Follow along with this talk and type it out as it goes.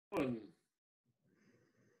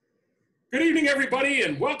Good evening, everybody,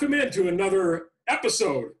 and welcome into another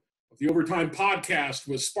episode of the Overtime Podcast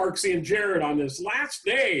with Sparksy and Jared on this last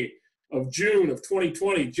day of June of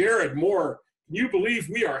 2020. Jared, can you believe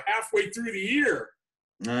we are halfway through the year?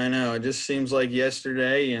 I know. It just seems like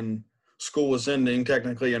yesterday, and school was ending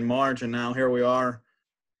technically in March, and now here we are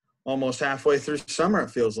almost halfway through summer,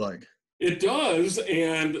 it feels like. It does,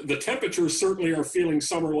 and the temperatures certainly are feeling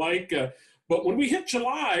summer-like. But when we hit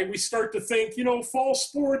July, we start to think, fall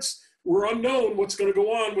sports, we're unknown what's going to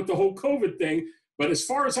go on with the whole COVID thing. But as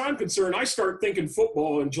far as I'm concerned, I start thinking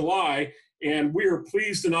football in July, and we are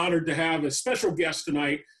pleased and honored to have a special guest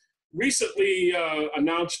tonight. Recently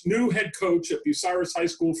announced new head coach at Bucyrus High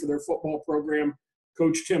School for their football program,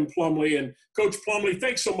 Coach Tim Plumley. And Coach Plumley,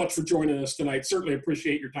 thanks so much for joining us tonight. Certainly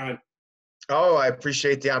appreciate your time. Oh, I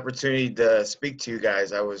appreciate the opportunity to speak to you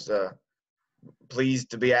guys. I was pleased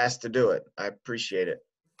to be asked to do it. I appreciate it.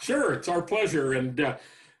 Sure, it's our pleasure. And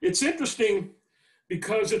it's interesting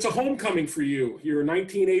because it's a homecoming for you. You're a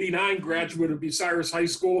 1989 graduate of Bucyrus High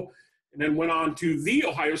School and then went on to The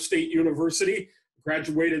Ohio State University,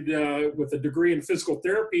 graduated with a degree in physical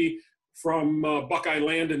therapy from Buckeye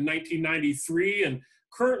Land in 1993. And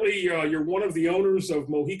currently you're one of the owners of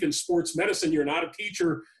Mohican Sports Medicine. You're not a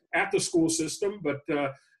teacher at the school system, but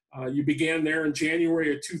you began there in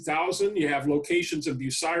January of 2000. You have locations in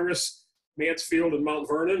Bucyrus, Mansfield, and Mount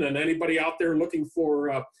Vernon. And anybody out there looking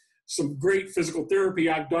for some great physical therapy,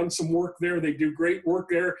 I've done some work there. They do great work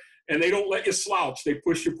there, and they don't let you slouch. They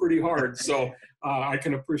push you pretty hard. So I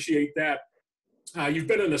can appreciate that. You've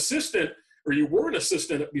been an assistant, or you were an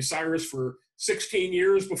assistant at Bucyrus for 16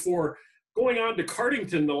 years before going on to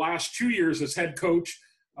Cardington the last 2 years as head coach,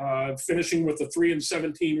 finishing with a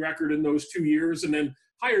 3-17 record in those 2 years, and then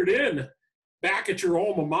hired in back at your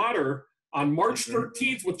alma mater on March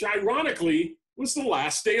 13th, which ironically was the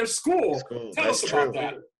last day of school. Tell us about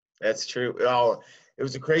that. That's true. Oh, it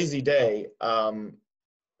was a crazy day. I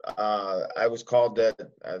was called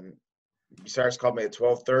Bucyrus called me at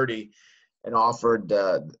 12:30 and offered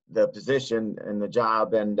the position and the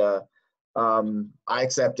job, and I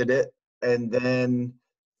accepted it. And then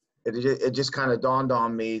it just kind of dawned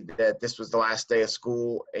on me that this was the last day of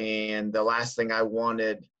school, and the last thing I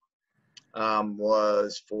wanted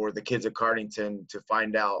was for the kids at Cardington to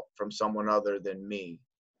find out from someone other than me.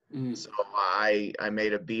 So I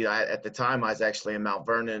made a beat. At the time, I was actually in Mount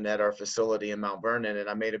Vernon at our facility in Mount Vernon, and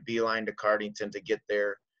I made a beeline to Cardington to get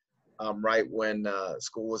there right when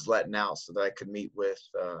school was letting out so that I could meet with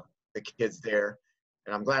the kids there.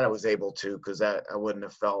 And I'm glad I was able to, because it wouldn't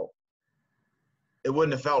have felt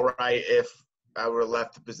right if I would have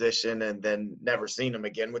left the position and then never seen them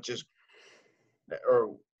again,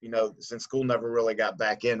 since school never really got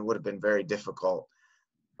back in, it would have been very difficult.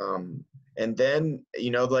 And then,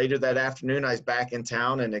 later that afternoon, I was back in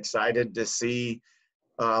town and excited to see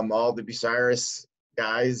all the Bucyrus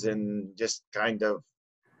guys and just kind of,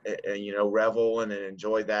 revel and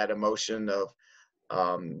enjoy that emotion of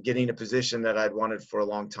getting a position that I'd wanted for a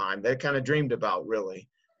long time, that I kind of dreamed about, really.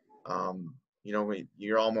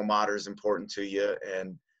 Your alma mater is important to you,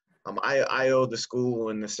 and I owe the school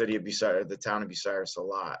in the city of Bucyrus, the town of Bucyrus, a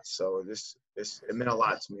lot. So it meant a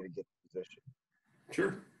lot to me to get the position.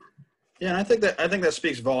 Sure. Yeah, I think that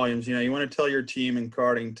speaks volumes. You want to tell your team in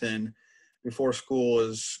Cardington before school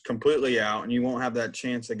is completely out, and you won't have that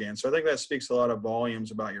chance again. So I think that speaks a lot of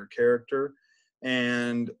volumes about your character.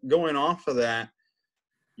 And going off of that,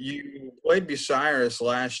 you played Bucyrus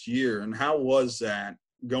last year, and how was that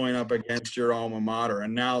going up against your alma mater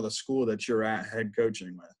and now the school that you're at head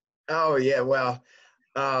coaching with? Oh, yeah. Well,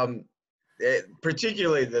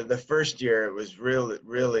 particularly the first year, it was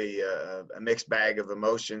really a mixed bag of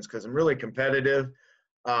emotions, because I'm really competitive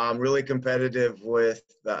with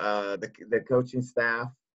the coaching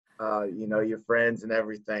staff, your friends and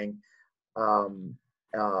everything.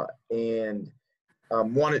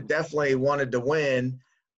 Definitely wanted to win.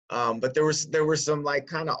 But there were some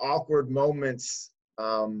kind of awkward moments,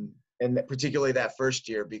 and particularly that first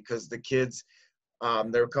year, because the kids,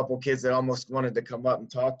 there were a couple kids that almost wanted to come up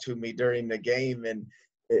and talk to me during the game, and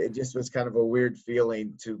it just was kind of a weird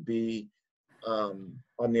feeling to be on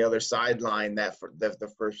the other sideline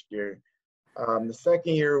the first year. The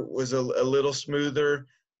second year was a little smoother.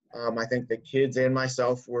 I think the kids and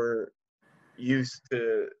myself were used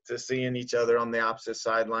to seeing each other on the opposite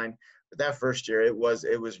sideline. But that first year, it was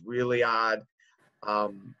really odd.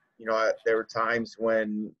 There were times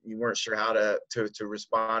when you weren't sure how to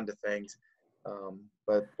respond to things.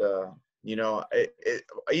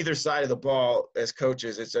 Either side of the ball as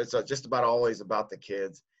coaches, it's just about always about the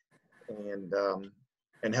kids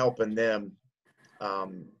and helping them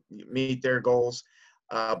meet their goals.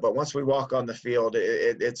 But once we walk on the field,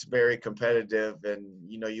 it's very competitive, and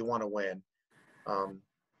you want to win,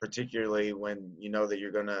 particularly when you know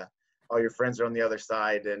that all your friends are on the other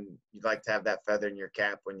side, and you'd like to have that feather in your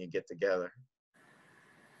cap when you get together.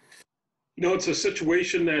 It's a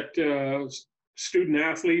situation that student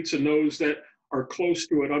athletes and those that are close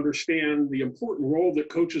to it understand the important role that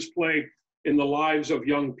coaches play in the lives of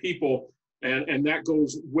young people. And that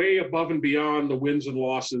goes way above and beyond the wins and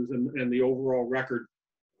losses and the overall record.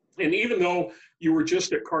 And even though you were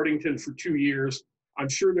just at Cardington for 2 years, I'm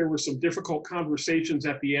sure there were some difficult conversations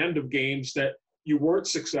at the end of games that you weren't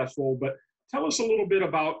successful. But tell us a little bit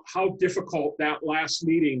about how difficult that last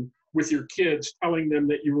meeting with your kids, telling them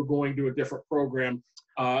that you were going to a different program,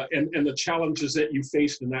 and the challenges that you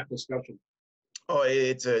faced in that discussion. Oh,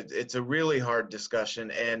 it's a really hard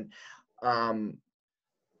discussion. And, and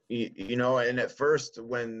at first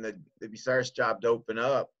when the Bucyrus job opened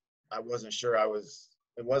up, I wasn't sure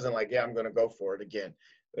it wasn't like, yeah, I'm going to go for it again.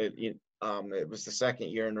 It was the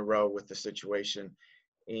second year in a row with the situation.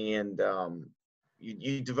 And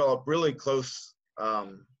you develop really close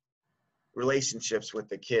relationships with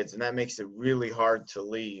the kids, and that makes it really hard to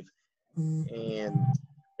leave.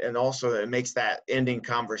 And also it makes that ending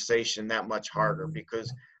conversation that much harder,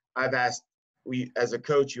 because as a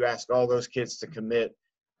coach, you ask all those kids to commit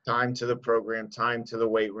time to the program, time to the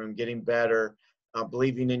weight room, getting better,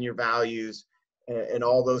 believing in your values, and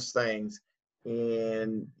all those things.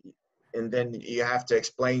 And then you have to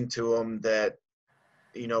explain to them that,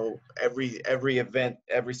 every event,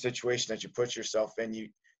 every situation that you put yourself in,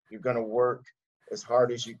 you're going to work as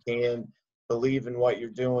hard as you can, believe in what you're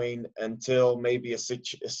doing until maybe a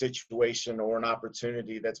situation or an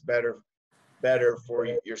opportunity that's better for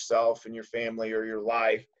yourself and your family or your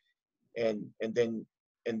life. And then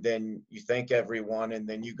you thank everyone, and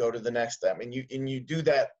then you go to the next step. And you do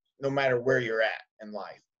that no matter where you're at in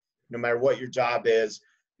life, no matter what your job is,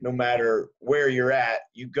 no matter where you're at,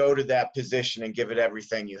 you go to that position and give it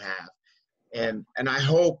everything you have. And I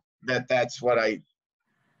hope that that's what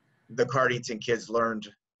the Cardington kids learned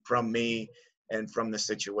from me and from the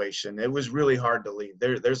situation. It was really hard to leave.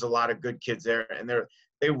 There's a lot of good kids there, and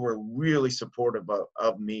they were really supportive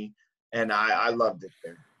of me, and I loved it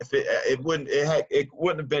there. It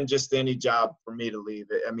wouldn't have been just any job for me to leave.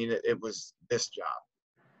 It was this job.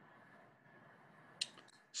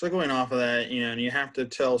 So going off of that, and you have to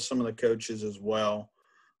tell some of the coaches as well.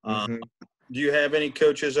 Do you have any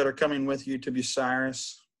coaches that are coming with you to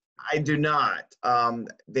Bucyrus? I do not.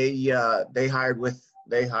 They hired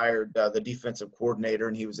the defensive coordinator,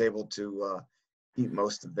 and he was able to keep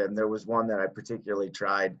most of them. There was one that I particularly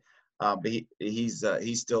tried, but he's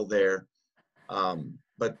still there.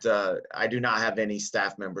 But I do not have any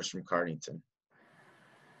staff members from Cardington.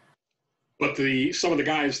 But some of the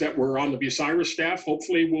guys that were on the Bucyrus staff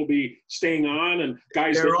hopefully will be staying on, and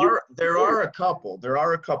guys. There are a couple.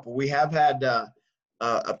 We have had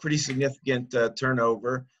a pretty significant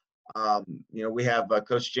turnover. We have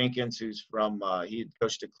Coach Jenkins, who's from he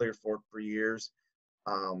coached at Clear Fork for years.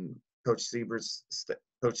 Coach Siebert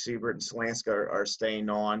and Slansky are staying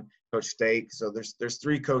on. Coach Stake. So there's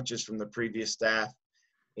 3 coaches from the previous staff,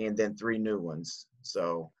 and then 3 new ones.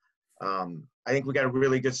 So I think we got a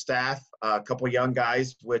really good staff. A couple young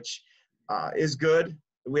guys, which is good.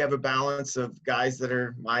 We have a balance of guys that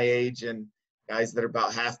are my age and guys that are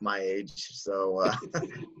about half my age. So I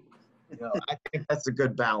think that's a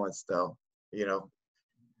good balance, though.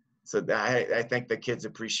 So I think the kids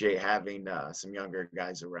appreciate having some younger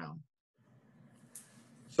guys around.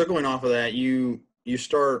 So going off of that, you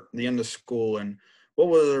start the end of school, and what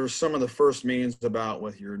were some of the first meetings about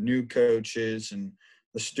with your new coaches and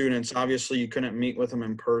the students? Obviously, you couldn't meet with them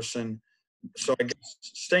in person, so I guess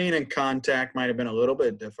staying in contact might have been a little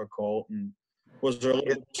bit difficult. And was there a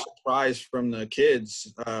little surprise from the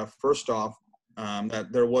kids, first off,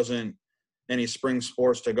 that there wasn't any spring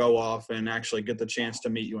sports to go off and actually get the chance to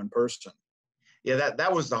meet you in person? Yeah,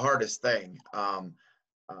 that was the hardest thing.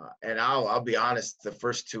 And I'll be honest, the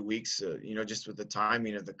first 2 weeks, just with the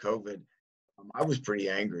timing of the COVID, I was pretty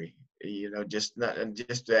angry, just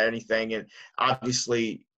anything. And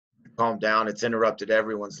obviously, calm down. It's interrupted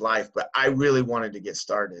everyone's life, but I really wanted to get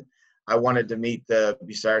started. I wanted to meet the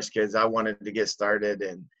Bucyrus kids. I wanted to get started,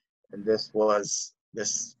 and this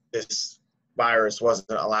virus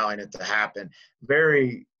wasn't allowing it to happen.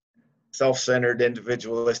 Very self-centered,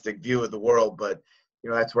 individualistic view of the world, but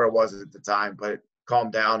that's where I was at the time. But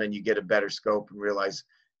calm down, and you get a better scope and realize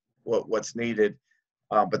what's needed.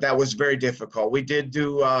 But that was very difficult. We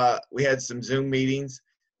had some Zoom meetings,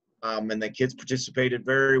 and the kids participated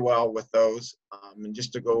very well with those. And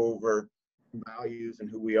just to go over values and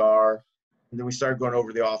who we are, And then we started going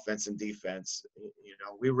over the offense and defense. You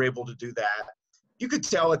know, we were able to do that. You could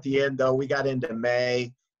tell at the end, though, we got into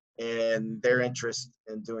May, and their interest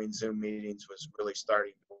in doing Zoom meetings was really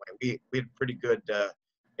starting to wane. We had pretty good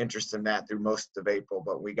interest in that through most of April,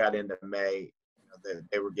 but we got into May, you know,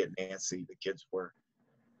 they were getting antsy, the kids were.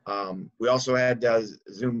 We also had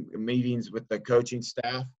Zoom meetings with the coaching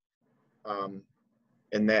staff, and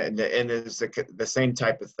it's the same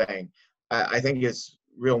type of thing. I think it's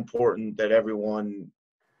real important that everyone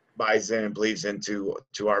buys in and believes into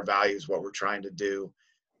our values, what we're trying to do.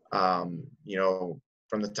 You know,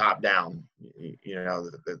 from the top down. You know,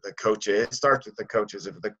 the coaches. It starts with the coaches.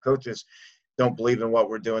 If the coaches don't believe in what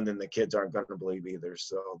we're doing, then the kids aren't going to believe either.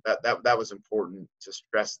 So that was important to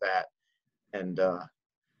stress that. And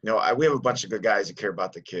you know, we have a bunch of good guys that care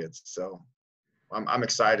about the kids. So I'm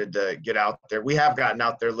excited to get out there. We have gotten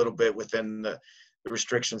out there a little bit within the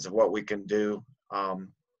restrictions of what we can do.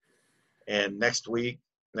 And next week,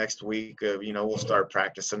 you know, we'll start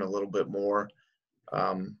practicing a little bit more,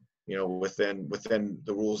 you know, within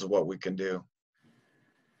the rules of what we can do.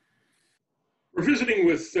 We're visiting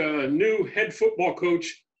with new head football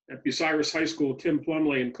coach at Bucyrus High School, Tim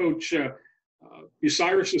Plumley. And Coach,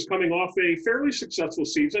 Bucyrus is coming off a fairly successful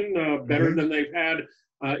season, better than they've had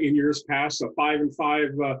in years past, a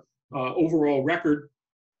 5-5 overall record.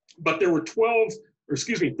 But there were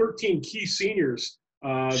 13 key seniors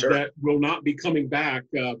that will not be coming back.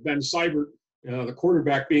 Ben Seibert, the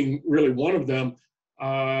quarterback, being really one of them.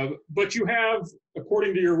 But you have,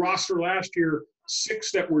 according to your roster last year,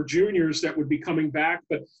 6 that were juniors that would be coming back.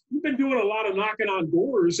 But you've been doing a lot of knocking on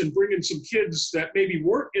doors and bringing some kids that maybe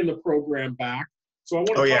weren't in the program back. So I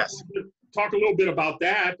want to talk a little bit about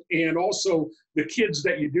that, and also the kids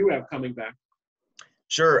that you do have coming back.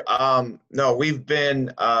 Sure. No, we've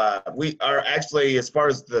been we are actually, as far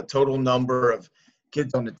as the total number of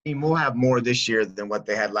kids on the team, we'll have more this year than what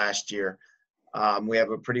they had last year. We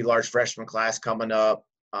have a pretty large freshman class coming up,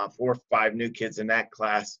 4 or 5 new kids in that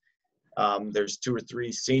class. There's 2 or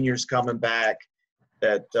 3 seniors coming back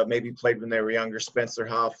that maybe played when they were younger. Spencer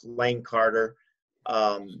Huff, Lane Carter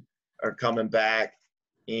are coming back.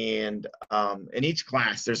 And in each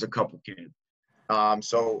class, there's a couple kids.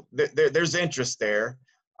 So there's interest there.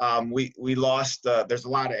 We lost, there's a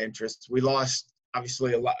lot of interest. We lost,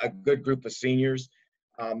 obviously, a good group of seniors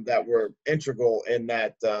that were integral in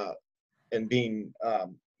that, in being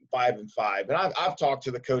 5-5. And I've talked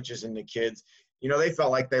to the coaches and the kids. You know, they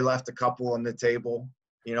felt like they left a couple on the table,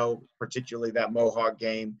 you know, particularly that Mohawk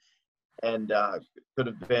game, and could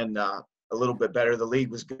have been a little bit better. The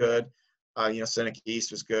league was good. You know, Seneca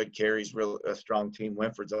East was good. Cary's a strong team.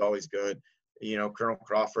 Winford's always good. You know, Colonel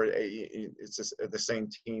Crawford, it's just the same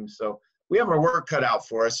team. So we have our work cut out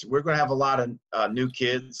for us. We're going to have a lot of new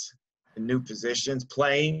kids in new positions,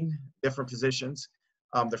 playing different positions.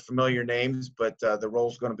 They're familiar names, but the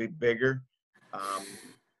role's going to be bigger.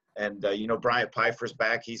 And you know, Bryant Pfeiffer's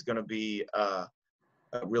back. He's going to be a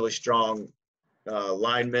really strong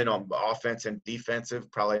lineman on offense and defensive,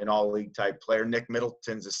 probably an all-league type player. Nick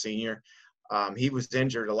Middleton's a senior. He was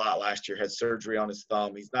injured a lot last year, had surgery on his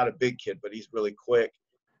thumb. He's not a big kid, but he's really quick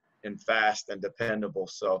and fast and dependable.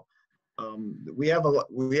 So we have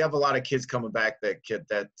a lot of kids coming back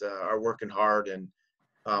that are working hard and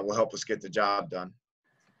will help us get the job done.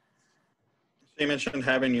 You mentioned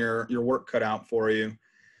having your work cut out for you.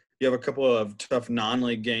 You have a couple of tough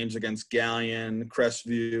non-league games against Galleon,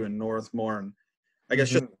 Crestview, and Northmore. And I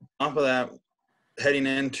guess just off of that, heading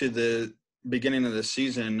into the beginning of the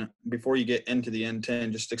season, before you get into the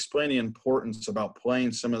N10, just explain the importance about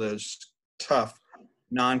playing some of those tough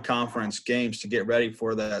non-conference games to get ready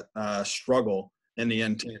for that struggle in the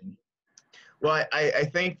N10. Well, I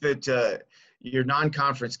think that your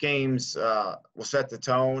non-conference games will set the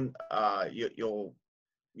tone.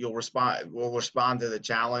 We'll respond to the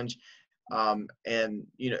challenge, and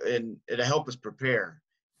you know, and it'll help us prepare,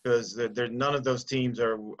 because none of those teams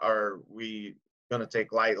are we going to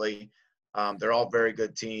take lightly. They're all very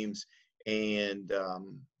good teams, and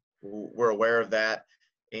we're aware of that.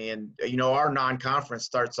 And you know, our non-conference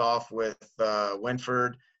starts off with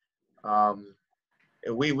Winford.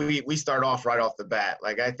 We start off right off the bat.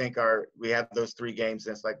 Like, I think we have those 3 games.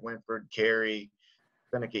 And it's like Winford, Cary,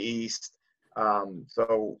 Seneca East.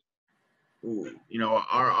 So, you know,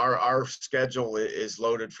 our schedule is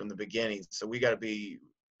loaded from the beginning. So we got to be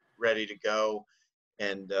ready to go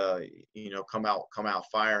and you know, come out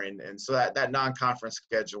firing. And so that non-conference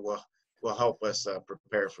schedule will help us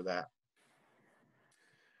prepare for that.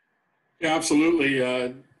 Yeah, absolutely.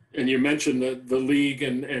 And you mentioned the league,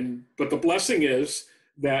 but the blessing is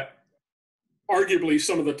that arguably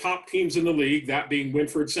some of the top teams in the league, that being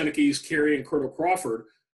Winford, Seneca, Cary, and Colonel Crawford,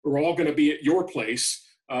 are all going to be at your place.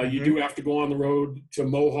 You do have to go on the road to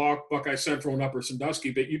Mohawk, Buckeye Central, and Upper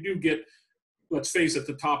Sandusky, but you do get, let's face it,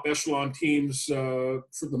 the top echelon teams for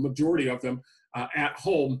the majority of them at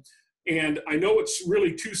home. And I know it's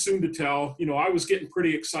really too soon to tell. You know, I was getting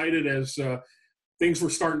pretty excited as things were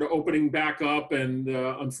starting to opening back up, and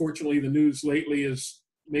unfortunately the news lately has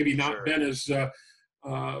maybe not been as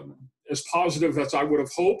positive as I would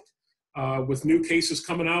have hoped with new cases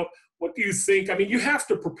coming out. What do you think? I mean, you have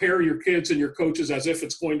to prepare your kids and your coaches as if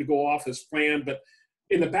it's going to go off as planned, but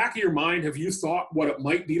in the back of your mind, have you thought what it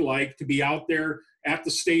might be like to be out there at the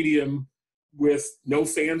stadium with no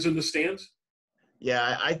fans in the stands?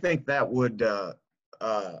 Yeah, I think that would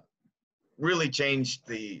really change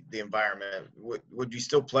the environment. Would you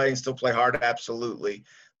still play and still play hard? Absolutely.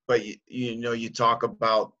 But, you talk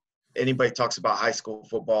about – anybody talks about high school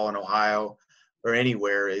football in Ohio or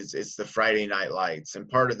anywhere it's the Friday night lights. And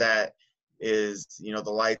part of that is, the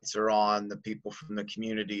lights are on, the people from the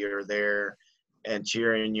community are there and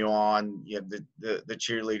cheering you on. You have the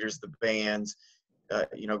cheerleaders, the bands,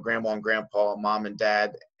 grandma and grandpa, mom and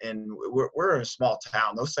dad. And we're in a small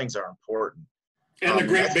town. Those things are important. And the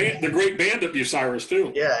great band at Bucyrus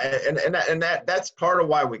too. Yeah, and that's part of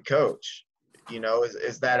why we coach,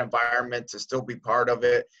 is that environment, to still be part of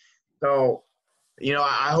it. So,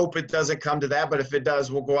 I hope it doesn't come to that, but if it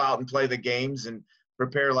does, we'll go out and play the games and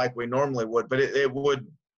prepare like we normally would. But it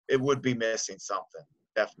would be missing something,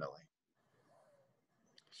 definitely.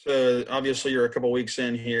 So obviously you're a couple weeks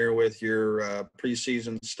in here with your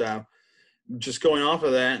preseason stuff. Just going off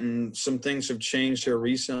of that, and some things have changed here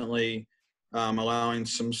recently, allowing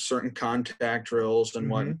some certain contact drills and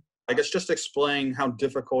what. I guess just explain how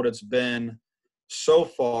difficult it's been so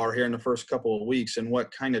far here in the first couple of weeks, and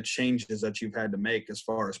what kind of changes that you've had to make as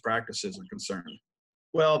far as practices are concerned.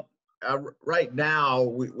 Well, right now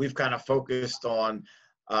we've kind of focused on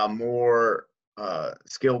more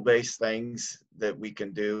skill-based things that we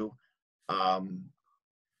can do.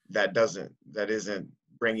 That isn't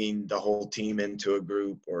bringing the whole team into a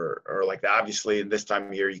group or like that. Obviously, this time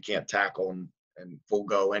of year you can't tackle and full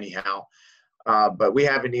go anyhow. But we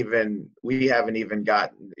haven't even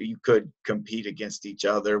gotten. You could compete against each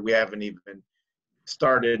other. We haven't even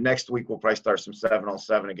started. Next week we'll probably start some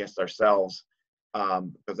 7-on-7 against ourselves,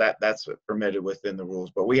 because that's permitted within the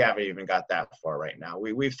rules. But we haven't even got that far right now.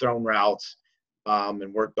 We've thrown routes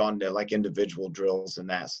and worked on the individual drills and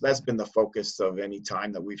that. So that's been the focus of any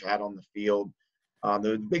time that we've had on the field.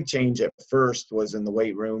 The big change at first was in the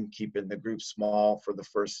weight room, keeping the group small for the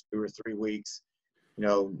first 2 or 3 weeks.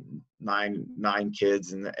 9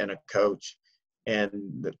 kids and a coach,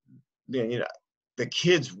 and the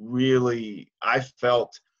kids really, I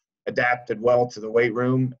felt, adapted well to the weight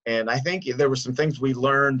room. And I think there were some things we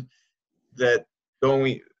learned that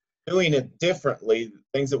doing it differently,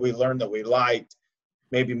 things that we learned that we liked,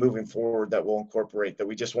 maybe moving forward, that we'll incorporate, that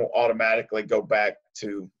we just won't automatically go back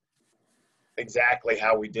to exactly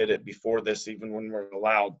how we did it before this, even when we're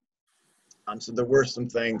allowed. So there were some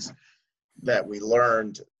things that we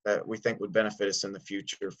learned that we think would benefit us in the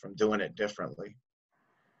future from doing it differently.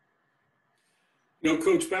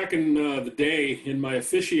 Coach, back in the day, in my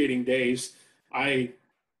officiating days, I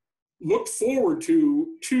looked forward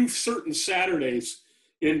to 2 certain Saturdays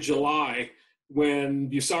in July when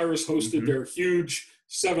Bucyrus hosted their huge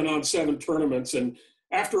 7-on-7 tournaments. And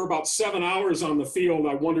after about 7 hours on the field,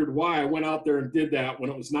 I wondered why I went out there and did that when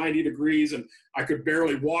it was 90 degrees and I could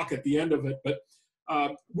barely walk at the end of it. But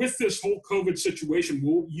with this whole COVID situation,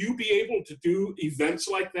 will you be able to do events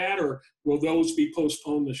like that, or will those be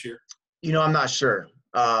postponed this year? I'm not sure.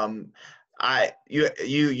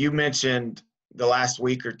 You mentioned the last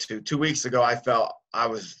week or two. 2 weeks ago, I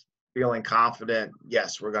was feeling confident.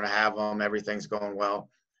 Yes, we're going to have them. Everything's going well.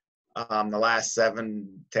 The last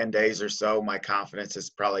 7-10 days or so, my confidence has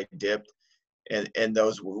probably dipped. And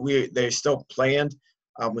those they're still planned.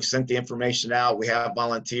 We sent the information out. We have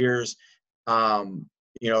volunteers.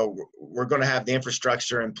 We're going to have the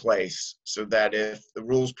infrastructure in place so that if the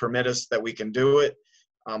rules permit us that we can do it,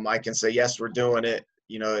 I can say, yes, we're doing it.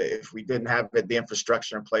 If we didn't have the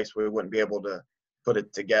infrastructure in place, we wouldn't be able to put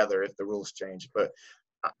it together if the rules change. But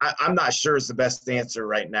I'm not sure is the best answer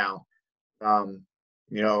right now.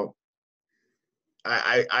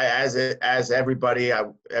 As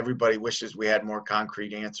everybody wishes we had more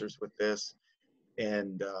concrete answers with this.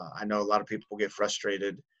 And I know a lot of people get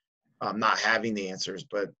frustrated not having the answers,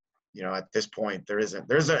 but at this point there isn't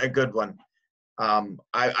a good one.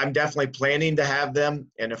 I'm definitely planning to have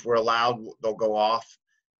them, and if we're allowed, they'll go off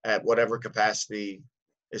at whatever capacity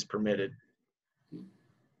is permitted.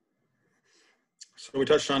 So we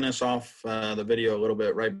touched on this off the video a little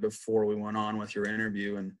bit right before we went on with your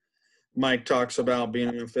interview, and Mike talks about being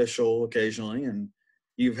an official occasionally, and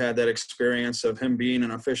you've had that experience of him being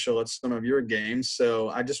an official at some of your games. So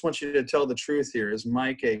I just want you to tell the truth here. Is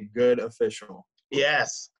Mike a good official?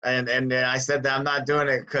 Yes, and I said that I'm not doing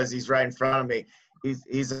it because he's right in front of me.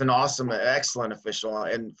 He's an awesome, excellent official,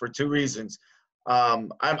 and for two reasons.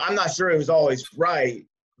 I'm not sure it was always right,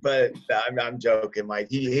 but I'm joking, Mike.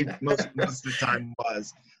 He most of the time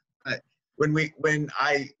was. But when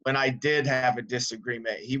I did have a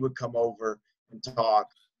disagreement, he would come over and talk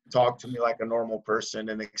to me like a normal person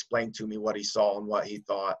and explain to me what he saw and what he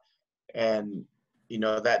thought, and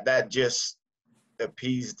that just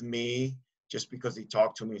appeased me. Just because he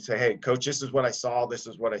talked to me and say, "Hey, coach, this is what I saw. This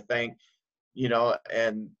is what I think,"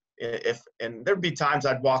 and there'd be times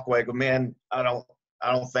I'd walk away, go, "Man, I don't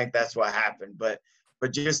think that's what happened," but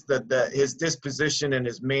just his disposition and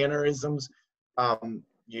his mannerisms,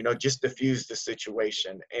 just diffused the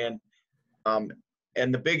situation. And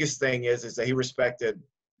the biggest thing is that he respected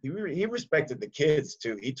the kids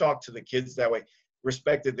too. He talked to the kids that way,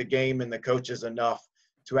 respected the game and the coaches enough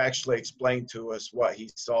to actually explain to us what he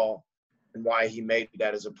saw and why he made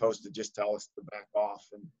that, as opposed to just tell us to back off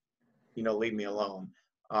and, leave me alone.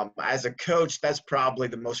 As a coach, that's probably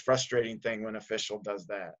the most frustrating thing when an official does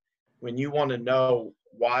that. When you want to know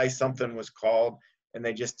why something was called and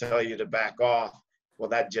they just tell you to back off, well,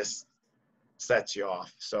 that just sets you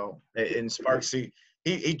off. So in Sparksy,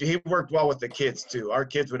 he worked well with the kids too. Our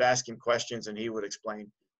kids would ask him questions and he would explain.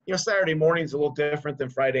 Saturday morning's a little different than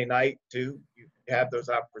Friday night too. You have those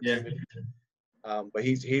opportunities. Yeah. But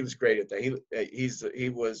he was great at that. He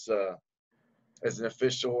was as an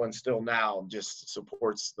official, and still now just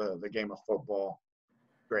supports the game of football.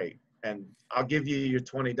 Great. And I'll give you your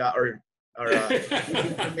 $20 or give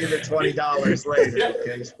me the $20 later.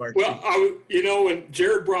 Okay, Sparksy. Well, when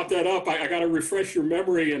Jared brought that up, I got to refresh your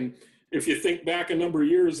memory. And if you think back a number of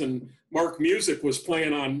years, and Mark Music was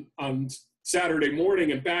playing on Saturday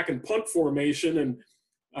morning and back in punt formation,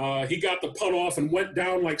 and he got the punt off and went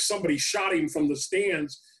down like somebody shot him from the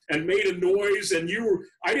stands and made a noise. And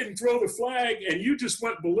I didn't throw the flag, and you just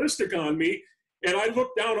went ballistic on me. And I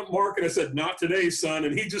looked down at Mark and I said, "Not today, son."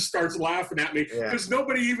 And he just starts laughing at me because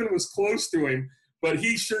nobody even was close to him. But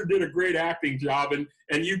he sure did a great acting job, and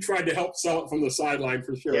you tried to help sell it from the sideline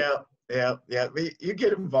for sure. Yeah. You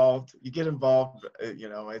get involved.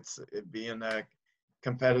 It's being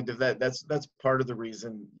competitive. That's part of the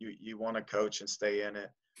reason you want to coach and stay in it,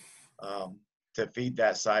 to feed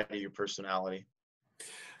that side of your personality.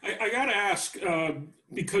 I got to ask,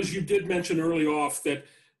 because you did mention early off that,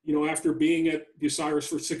 after being at Bucyrus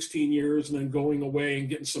for 16 years and then going away and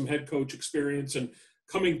getting some head coach experience and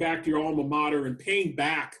coming back to your alma mater and paying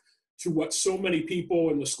back to what so many people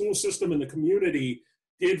in the school system and the community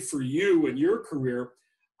did for you and your career,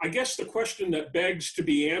 I guess the question that begs to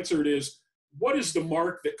be answered is, what is the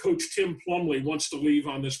mark that Coach Tim Plumley wants to leave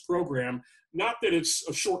on this program? Not that it's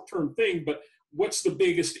a short-term thing, but what's the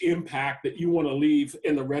biggest impact that you want to leave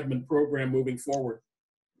in the Redmen program moving forward?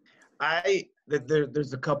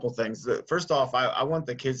 There's a couple things. First off, I want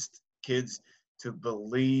the kids to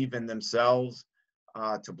believe in themselves,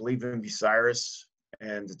 to believe in Bucyrus,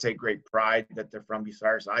 and to take great pride that they're from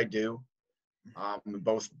Bucyrus. I do,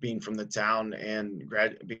 both being from the town and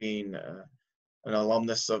being an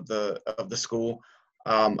alumnus of the school.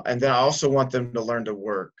 And then I also want them to learn to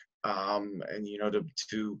work, and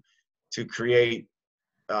to create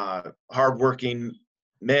hardworking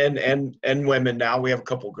men and women. Now we have a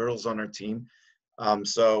couple girls on our team.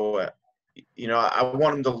 So I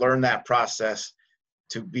want them to learn that process,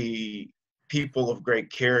 to be people of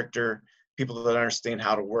great character, people that understand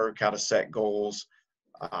how to work, how to set goals,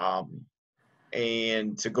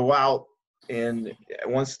 and to go out, and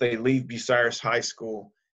once they leave Bucyrus High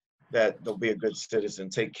School, that they'll be a good citizen,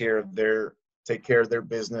 take care of their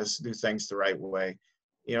business, do things the right way.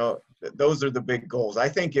 Those are the big goals. I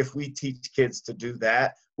think if we teach kids to do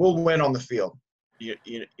that, we'll win on the field.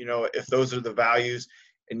 If those are the values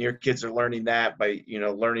and your kids are learning that by,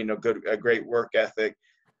 learning a great work ethic,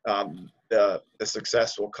 the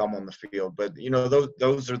success will come on the field. But,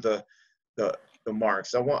 those are the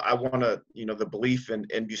marks. I want to, the belief in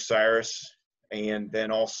Bucyrus, and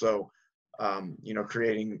then also,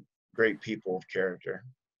 creating great people of character.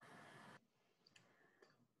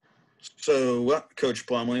 So, Coach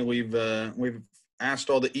Plumley, we've asked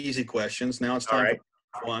all the easy questions. Now it's time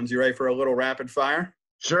for ones. You ready for a little rapid fire?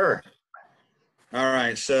 Sure. All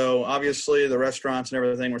right. So obviously the restaurants and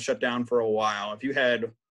everything were shut down for a while. If you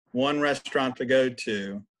had one restaurant to go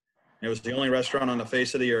to, it was the only restaurant on the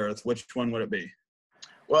face of the earth, which one would it be?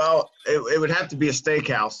 Well, it would have to be a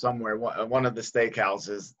steakhouse somewhere, one of the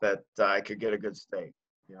steakhouses that I could get a good steak.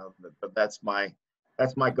 You know, but that's my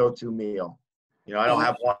go-to meal. You know, I don't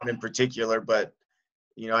have one in particular, but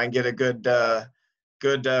you know, I can get a good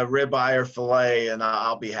ribeye or fillet, and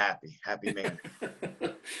I'll be happy man.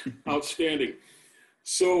 Outstanding.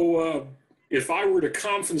 So if I were to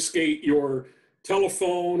confiscate your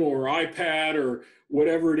telephone or iPad or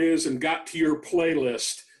whatever it is and got to your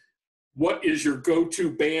playlist, what is your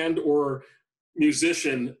go-to band or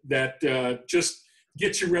musician that just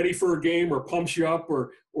gets you ready for a game or pumps you up,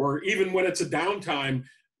 or even when it's a downtime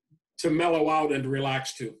to mellow out and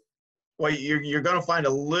relax to? Well, you're going to find a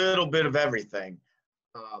little bit of everything.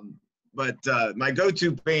 But my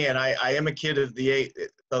go-to band, I am a kid of the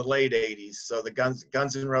late 80s. So the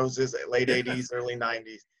Guns N' Roses, late 80s, early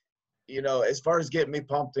 90s. You know, as far as getting me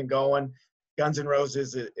pumped and going, Guns N'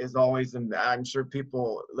 Roses is always, and I'm sure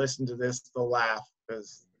people listen to this, they'll laugh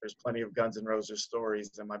because there's plenty of Guns N' Roses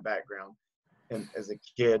stories in my background and as a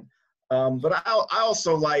kid. But I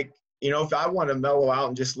also like, you know, if I want to mellow out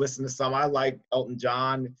and just listen to some, I like Elton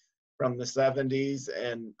John from the 70s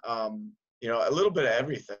and, you know, a little bit of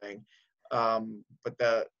everything. But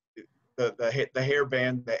the hair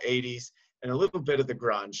band, the 80s, and a little bit of the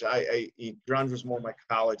grunge. Grunge was more my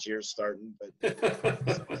college years starting, but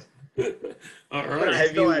All right.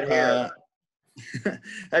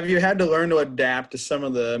 Have you had to learn to adapt to some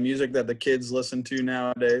of the music that the kids listen to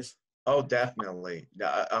nowadays? Oh, definitely,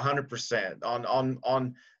 100%.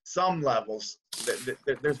 On some levels,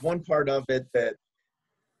 there's one part of it that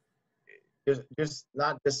just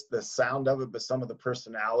not just the sound of it, but some of the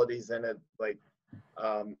personalities in it. Like,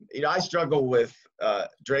 you know, I struggle with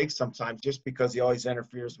Drake sometimes just because he always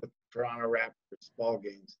interferes with Toronto Raptors ball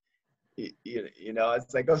games. You know,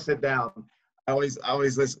 it's like, go sit down. I always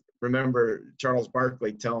remember Charles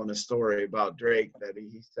Barkley telling a story about Drake that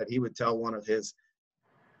he said he would tell one of his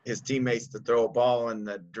teammates to throw a ball in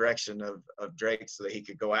the direction of Drake so that he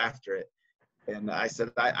could go after it. And I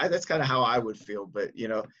said, that's kind of how I would feel. But, you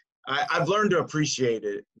know, I've learned to appreciate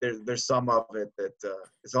it. There's some of it that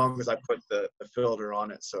as long as I put the filter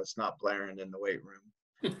on it so it's not blaring in the weight room.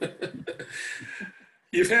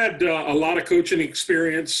 You've had a lot of coaching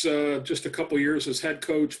experience, just a couple years as head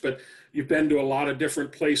coach, but you've been to a lot of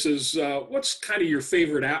different places. What's kind of your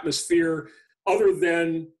favorite atmosphere other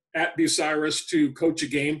than at Bucyrus to coach a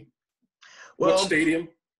game? Well, what stadium?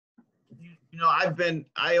 You know,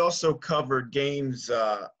 I also covered games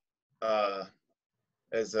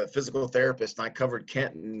as a physical therapist, and I covered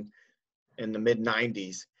Kenton in the mid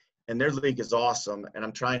 90s, and their league is awesome. And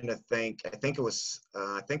I'm trying to think, I think it was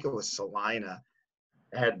Salina.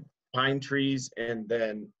 It had pine trees, and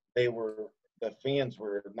then the fans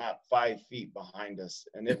were not 5 feet behind us,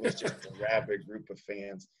 and it was just a rabid group of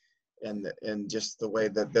fans. And just the way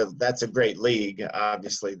that that's a great league,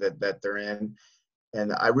 obviously, that they're in.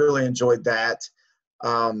 And I really enjoyed that.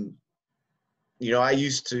 You know, I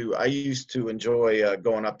used to enjoy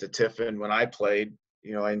going up to Tiffin when I played.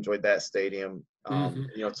 You know, I enjoyed that stadium. You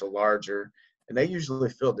know, it's a larger, and they usually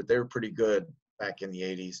filled it. They were pretty good back in the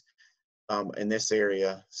 80s in this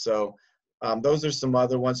area. So those are some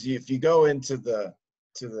other ones. If you go into the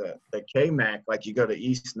KMAC, like you go to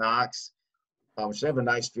East Knox, which they have a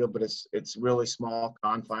nice field, but it's really small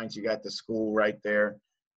confines. You got the school right there,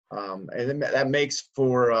 and then that makes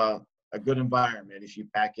for a good environment if you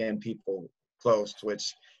pack in people close.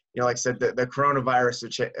 Which, you know, like I said, the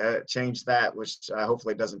coronavirus changed that, which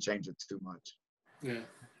hopefully doesn't change it too much. Yeah,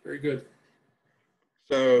 very good.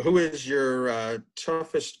 So, who is your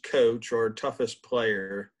toughest coach or toughest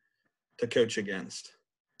player to coach against?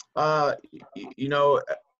 You know,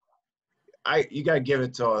 you got to give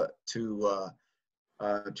it to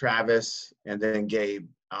Travis and then Gabe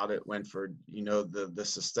out at Winford. You know, the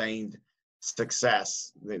sustained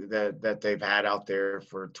success that they've had out there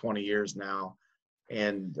for 20 years now,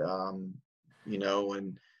 and you know,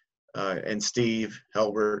 and Steve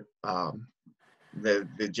Helbert.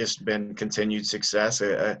 They've just been continued success.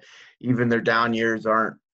 Even their down years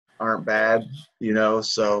aren't bad, you know.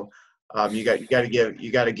 So you got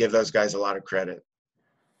to give those guys a lot of credit.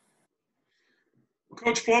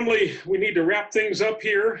 Coach Plumley, we need to wrap things up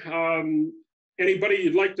here. Anybody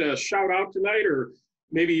you'd like to shout out tonight, or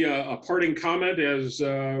maybe a parting comment as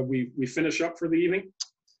we finish up for the evening?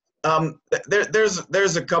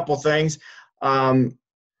 There's a couple things.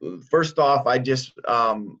 First off, I just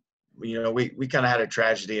you know, we kind of had a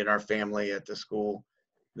tragedy in our family at the school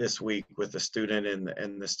this week with a student,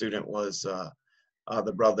 and the student was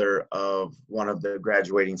the brother of one of the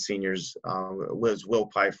graduating seniors. Was Will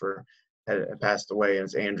Pfeiffer had passed away, and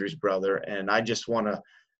it's Andrew's brother. And I just want to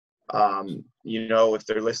If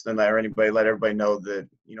they're listening or anybody, let everybody know that,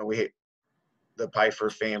 the Pfeiffer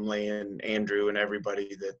family and Andrew and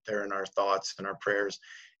everybody, that they're in our thoughts and our prayers.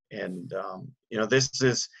 And,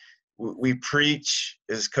 we preach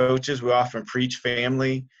as coaches, we often preach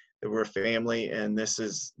family, that we're a family. And this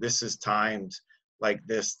is times like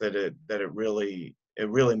this that it really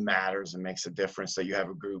matters and makes a difference that you have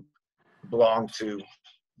a group to belong to,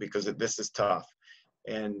 because this is tough.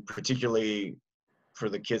 And particularly for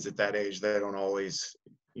the kids at that age, they don't always,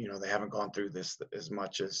 they haven't gone through this as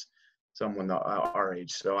much as someone our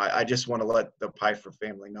age. So I just want to let the Pfeiffer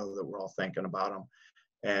family know that we're all thinking about them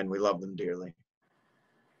and we love them dearly.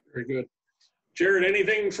 Very good. Jared,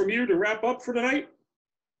 anything from you to wrap up for tonight?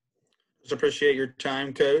 Just appreciate your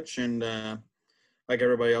time, Coach. And like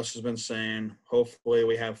everybody else has been saying, hopefully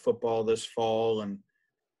we have football this fall. And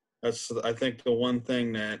that's, I think, the one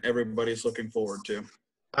thing that everybody's looking forward to.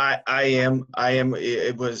 I am.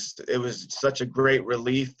 It was such a great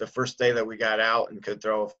relief the first day that we got out and could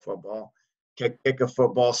throw a football, kick a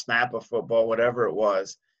football, snap a football, whatever it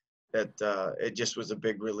was, that it just was a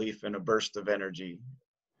big relief and a burst of energy.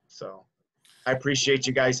 So I appreciate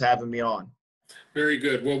you guys having me on. Very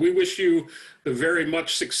good. Well, we wish you the very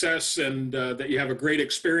much success, and that you have a great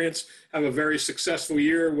experience, have a very successful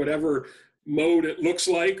year, whatever mode it looks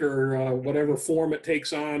like, or whatever form it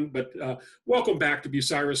takes on. But welcome back to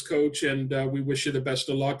Bucyrus, Coach, and we wish you the best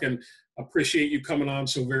of luck and appreciate you coming on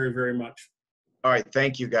so very, very much. All right.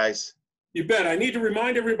 Thank you, guys. You bet. I need to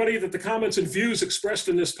remind everybody that the comments and views expressed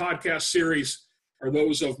in this podcast series are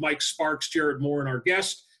those of Mike Sparks, Jared Moore, and our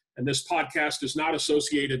guest, and this podcast is not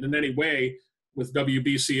associated in any way with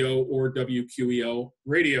WBCO or WQEO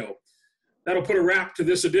radio. That'll put a wrap to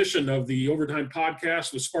this edition of the Overtime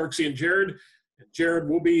Podcast with Sparksy and Jared. And Jared,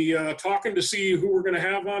 we'll be talking to see who we're going to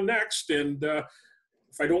have on next. And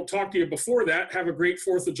if I don't talk to you before that, have a great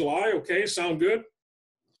 4th of July. Okay, sound good?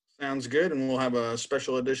 Sounds good. And we'll have a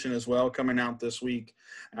special edition as well coming out this week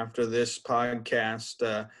after this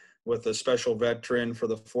podcast with a special veteran for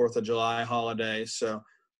the 4th of July holiday. So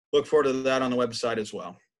look forward to that on the website as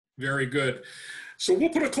well. Very good. So we'll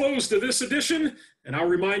put a close to this edition, and I'll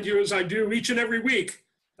remind you, as I do each and every week,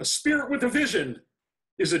 a spirit with a vision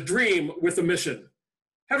is a dream with a mission.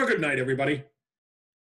 Have a good night, everybody.